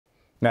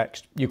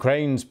Next,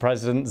 Ukraine's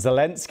President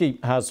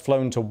Zelensky has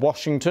flown to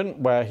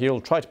Washington, where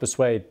he'll try to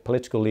persuade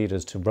political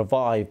leaders to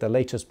revive the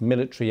latest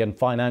military and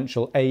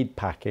financial aid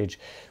package,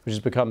 which has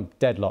become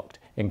deadlocked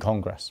in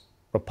Congress.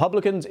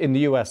 Republicans in the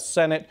US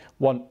Senate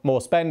want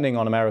more spending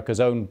on America's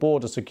own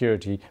border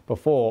security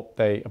before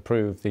they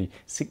approve the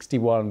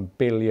 $61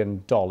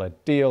 billion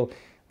deal,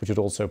 which would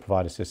also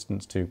provide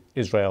assistance to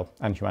Israel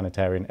and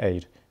humanitarian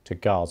aid to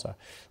Gaza.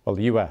 Well,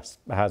 the US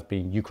has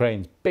been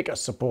Ukraine's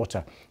biggest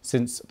supporter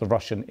since the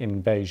Russian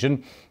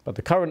invasion, but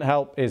the current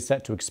help is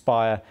set to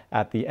expire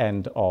at the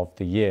end of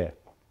the year.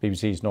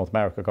 BBC's North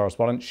America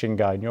correspondent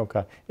Shingai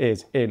Nyoka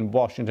is in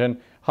Washington.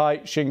 Hi,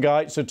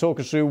 Shingai. So talk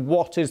us through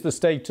what is the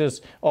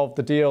status of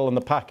the deal and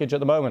the package at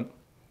the moment?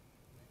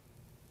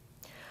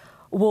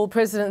 Well,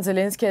 President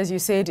Zelensky, as you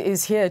said,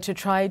 is here to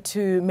try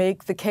to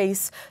make the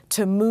case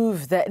to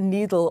move that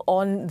needle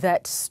on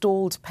that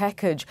stalled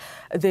package.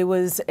 There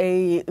was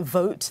a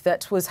vote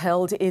that was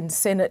held in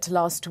Senate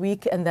last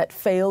week and that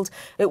failed.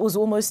 It was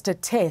almost a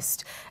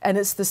test. And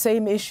it's the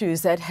same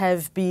issues that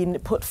have been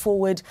put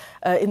forward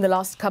in the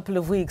last couple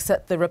of weeks,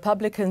 that the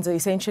Republicans are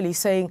essentially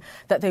saying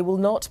that they will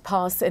not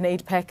pass an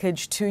aid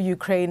package to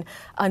Ukraine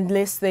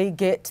unless they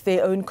get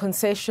their own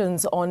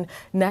concessions on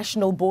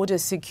national border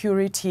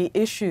security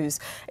issues.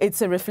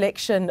 It's a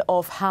reflection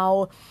of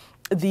how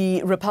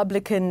the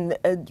Republican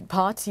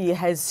Party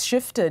has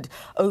shifted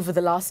over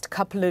the last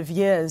couple of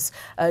years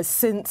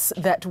since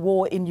that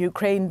war in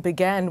Ukraine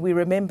began. We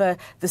remember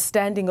the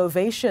standing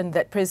ovation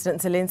that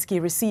President Zelensky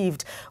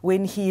received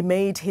when he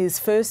made his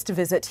first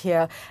visit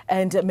here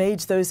and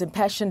made those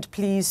impassioned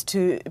pleas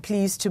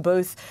to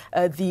both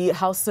the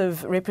House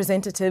of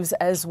Representatives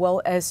as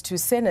well as to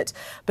Senate.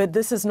 But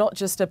this is not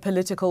just a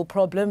political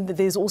problem.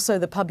 There's also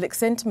the public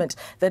sentiment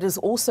that has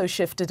also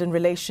shifted in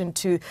relation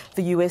to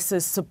the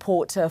US's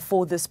support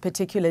for this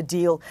particular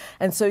deal.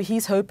 And so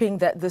he's hoping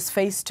that this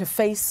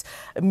face-to-face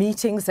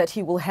meetings that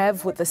he will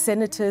have with the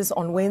senators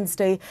on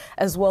Wednesday,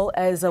 as well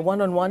as a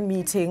one-on-one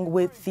meeting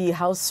with the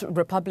House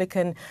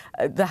Republican,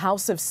 the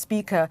House of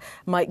Speaker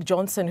Mike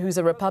Johnson, who's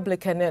a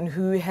Republican and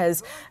who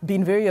has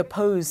been very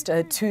opposed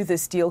to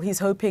this deal. He's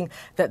hoping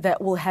that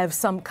that will have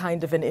some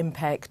kind of an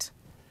impact.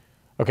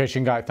 OK,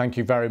 Shingai, thank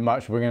you very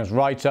much for bringing us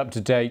right up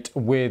to date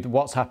with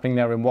what's happening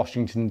there in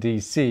Washington,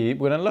 D.C.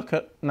 We're going to look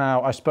at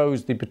now, I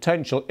suppose, the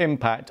potential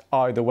impact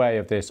either way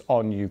of this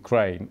on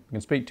Ukraine. We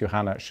can speak to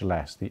Hannah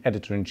Shelest, the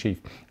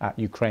editor-in-chief at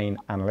Ukraine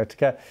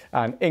Analytica,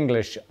 an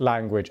English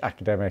language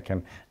academic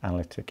and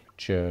analytic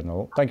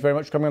journal. Thank you very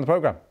much for coming on the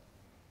programme.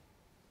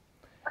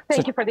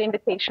 Thank you for the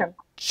invitation.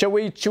 Shall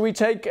we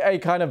take a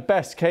kind of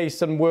best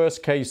case and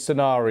worst case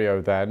scenario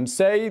then?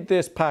 Say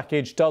this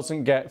package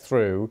doesn't get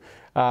through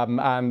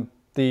and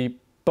the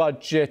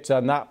budget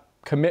and that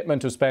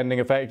commitment of spending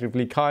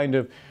effectively kind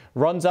of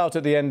runs out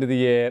at the end of the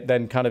year,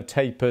 then kind of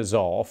tapers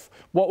off.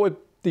 What would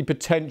the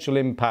potential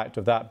impact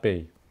of that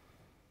be?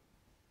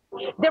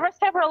 There are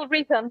several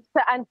reasons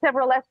and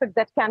several aspects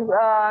that can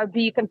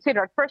be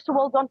considered. First of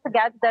all, don't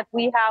forget that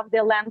we have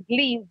the land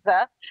lease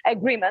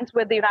agreement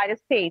with the United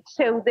States.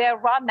 So there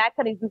are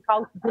mechanisms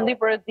how to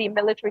deliver the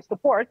military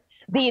support.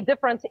 The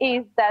difference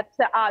is that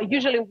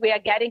usually we are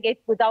getting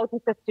it without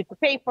necessity to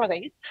pay for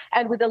this.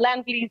 And with the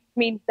land lease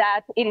means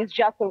that it is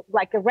just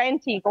like a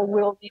renting, or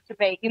we'll need to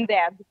pay in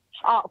there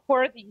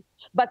for these.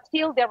 But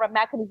still, there are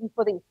mechanisms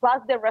for this.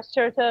 Plus, there are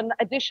certain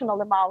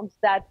additional amounts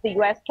that the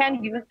U.S.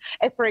 can use,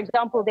 as, for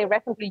example, they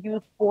recently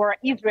used for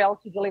Israel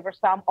to deliver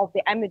some of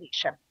the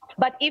ammunition.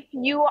 But if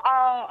you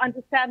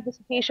understand the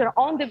situation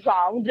on the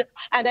ground,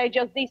 and I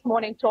just this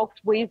morning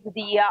talked with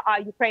the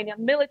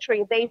Ukrainian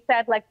military, they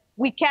said, like,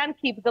 we can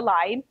keep the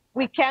line,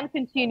 we can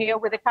continue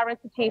with the current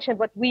situation,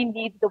 but we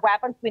need the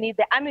weapons, we need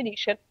the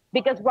ammunition,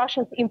 because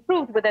Russians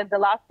improved within the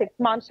last 6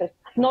 months,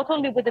 not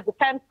only with the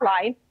defense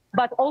line,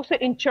 but also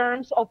in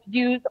terms of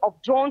use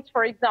of drones,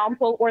 for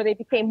example, or they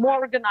became more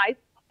organized.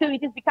 So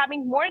it is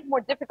becoming more and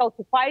more difficult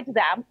to fight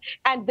them.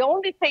 And the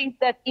only thing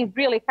that is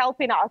really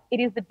helping us, it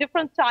is the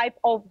different type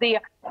of the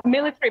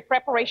military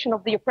preparation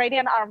of the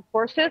Ukrainian armed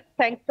forces,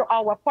 thanks to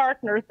our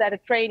partners that are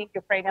training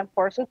Ukrainian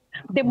forces,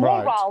 the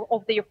morale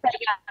of the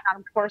Ukrainian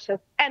armed forces,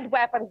 and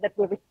weapons that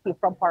we receive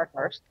from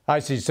partners. I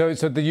see. So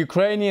the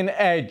Ukrainian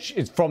edge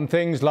is from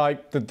things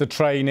like the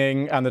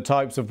training and the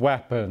types of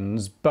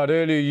weapons. But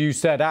earlier you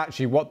said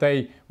actually what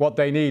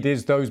they need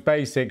is those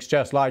basics,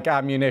 just like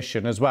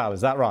ammunition as well.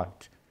 Is that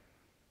right?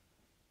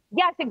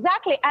 Yes,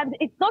 exactly. And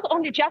it's not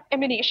only just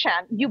ammunition.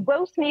 You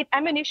both need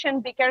ammunition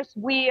because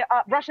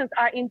Russians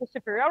are in the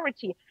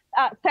superiority.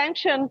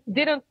 Sanctions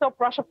didn't stop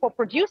Russia for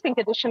producing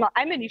additional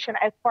ammunition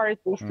as far as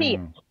we see,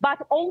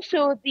 but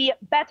also the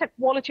better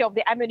quality of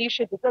the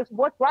ammunition, because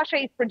what Russia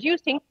is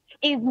producing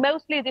is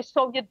mostly the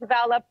Soviet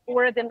developed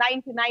or the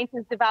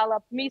 1990s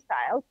developed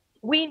missiles.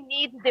 We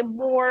need the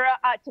more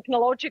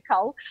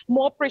technological,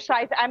 more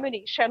precise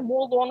ammunition,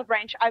 more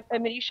long-range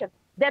ammunition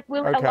that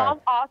will allow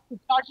us to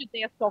target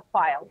their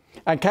stockpile.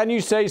 And can you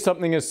say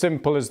something as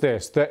simple as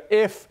this, that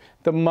if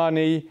the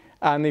money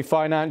and the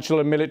financial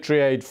and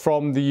military aid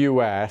from the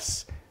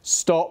US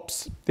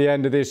stops the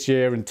end of this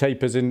year and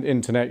tapers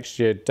into next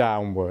year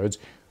downwards,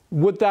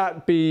 would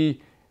that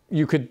be,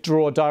 you could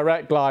draw a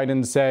direct line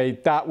and say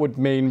that would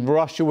mean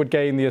Russia would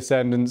gain the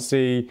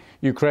ascendancy,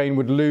 Ukraine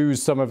would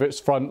lose some of its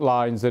front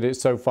lines that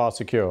it's so far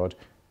secured?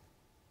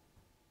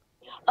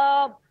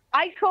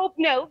 I hope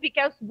no,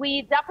 because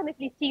we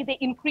definitely see the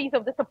increase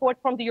of the support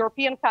from the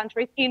European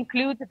countries,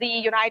 include the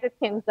United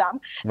Kingdom.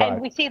 Right.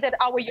 And we see that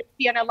our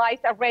European allies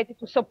are ready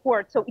to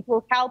support. So it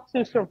will help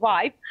to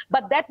survive.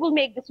 But that will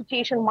make the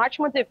situation much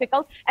more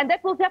difficult. And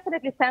that will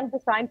definitely send the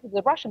sign to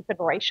the Russian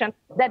Federation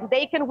that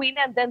they can win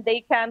and then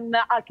they can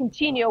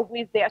continue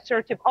with their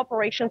assertive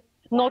operations,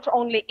 not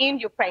only in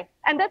Ukraine.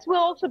 And that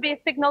will also be a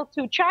signal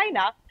to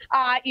China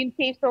in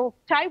case of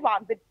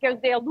Taiwan, because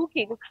they are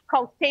looking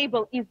how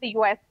stable is the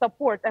U.S.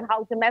 support and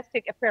how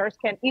domestic affairs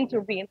can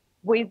intervene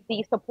with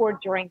the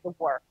support during the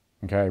war.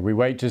 OK, we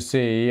wait to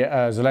see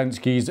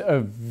Zelensky's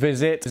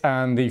visit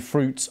and the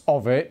fruits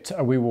of it.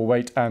 We will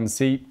wait and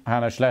see.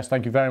 Hannah Schleß,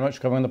 thank you very much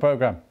for coming on the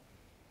programme.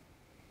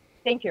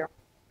 Thank you.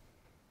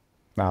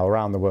 Now,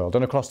 around the world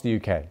and across the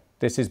UK,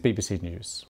 this is BBC News.